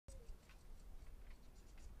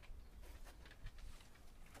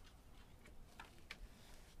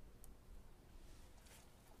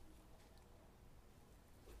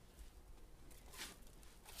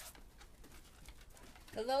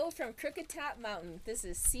Hello from Crooked Top Mountain. This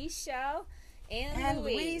is Seashell and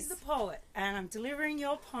Louise the poet, and I'm delivering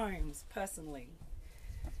your poems personally.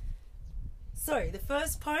 So, the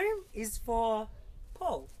first poem is for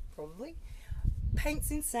Paul, probably.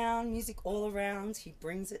 Paints in sound, music all around, he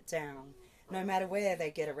brings it down, no matter where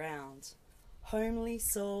they get around. Homely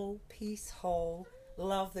soul, peace whole,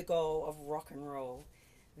 love the goal of rock and roll.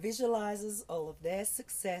 Visualizes all of their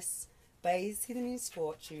success, bathes in his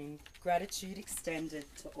fortune, gratitude extended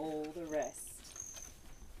to all the rest.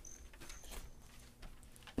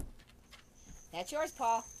 That's yours,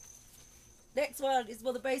 Paul. Next one is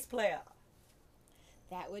for the bass player.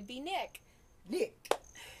 That would be Nick. Nick.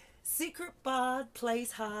 Secret bard,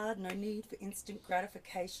 plays hard, no need for instant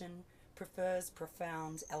gratification, prefers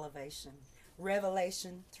profound elevation,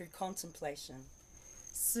 revelation through contemplation.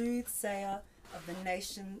 Soothsayer of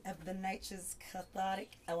the nature's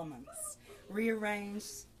cathartic elements.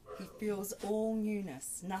 Rearranged, he feels all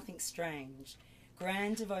newness, nothing strange.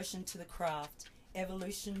 Grand devotion to the craft,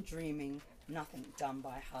 evolution dreaming, nothing done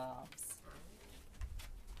by halves.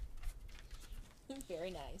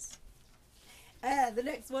 Very nice. And the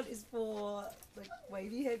next one is for the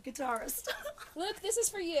wavy head guitarist. Look, this is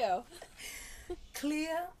for you.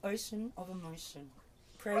 Clear ocean of emotion,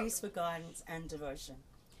 praise for guidance and devotion.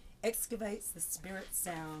 Excavates the spirit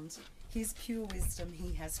sound, his pure wisdom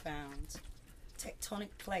he has found.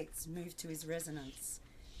 Tectonic plates move to his resonance,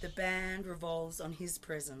 the band revolves on his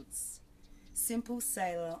presence. Simple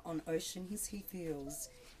sailor on ocean he feels,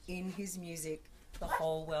 in his music the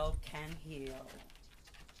whole world can heal.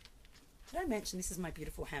 Did I mention this is my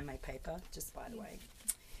beautiful handmade paper, just by the way?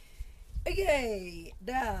 Okay,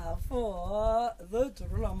 now for the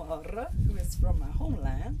drummer, who is from my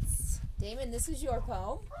homelands. Damon, this is your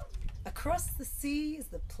poem. Across the sea is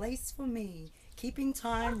the place for me, keeping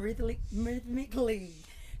time rhythmically.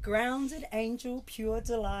 Grounded angel, pure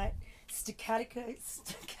delight, staccato,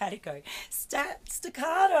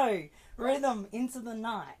 rhythm into the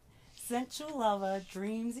night. Sensual lover,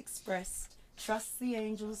 dreams expressed, trusts the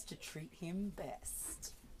angels to treat him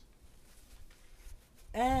best.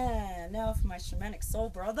 And now for my shamanic soul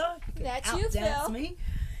brother, who can That's you, outdance Phil. me.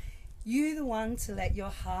 You the one to let your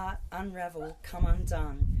heart unravel, come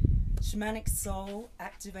undone. Shamanic soul,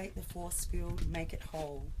 activate the force field, make it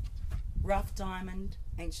whole. Rough diamond,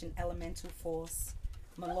 ancient elemental force,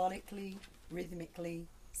 melodically, rhythmically,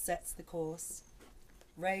 sets the course.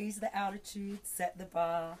 Raise the altitude, set the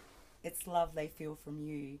bar, it's love they feel from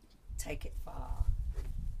you, take it far.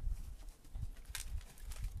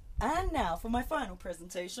 And now for my final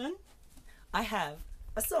presentation, I have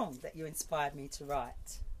a song that you inspired me to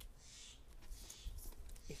write.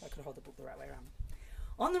 If I could hold the book the right way around.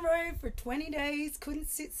 On the road for 20 days, couldn't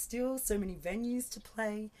sit still, so many venues to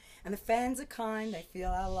play, and the fans are kind, they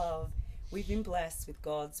feel our love. We've been blessed with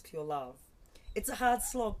God's pure love. It's a hard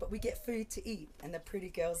slog, but we get food to eat, and the pretty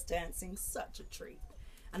girls dancing, such a treat.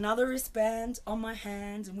 Another wristband on my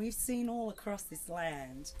hand, and we've seen all across this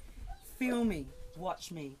land. Feel me,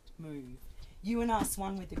 watch me move. You and us,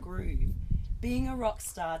 one with the groove. Being a rock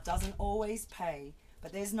star doesn't always pay,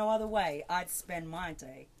 but there's no other way I'd spend my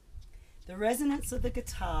day. The resonance of the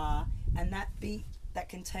guitar and that beat that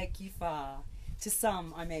can take you far. To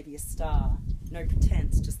some, I may be a star. No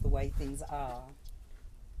pretense, just the way things are.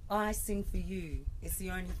 I sing for you, it's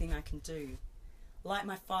the only thing I can do. Light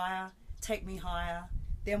my fire, take me higher,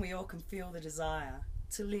 then we all can feel the desire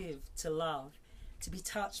to live, to love, to be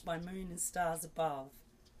touched by moon and stars above.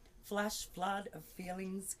 Flash flood of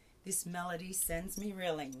feelings, this melody sends me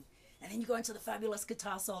reeling. And then you go into the fabulous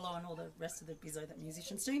guitar solo and all the rest of the bizzo that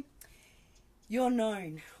musicians do. You're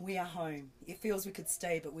known, we are home. It feels we could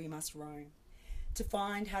stay, but we must roam. To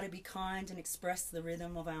find how to be kind and express the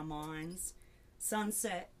rhythm of our minds.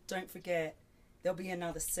 Sunset, don't forget, there'll be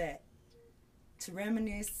another set. To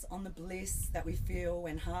reminisce on the bliss that we feel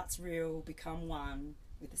when hearts real become one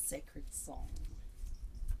with a sacred song.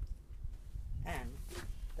 And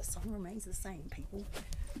the song remains the same, people.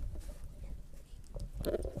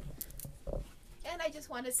 And I just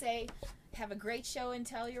want to say, have a great show in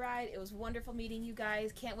Telluride. It was wonderful meeting you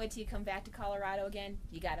guys. Can't wait till you come back to Colorado again.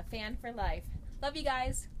 You got a fan for life. Love you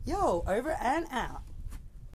guys. Yo, over and out.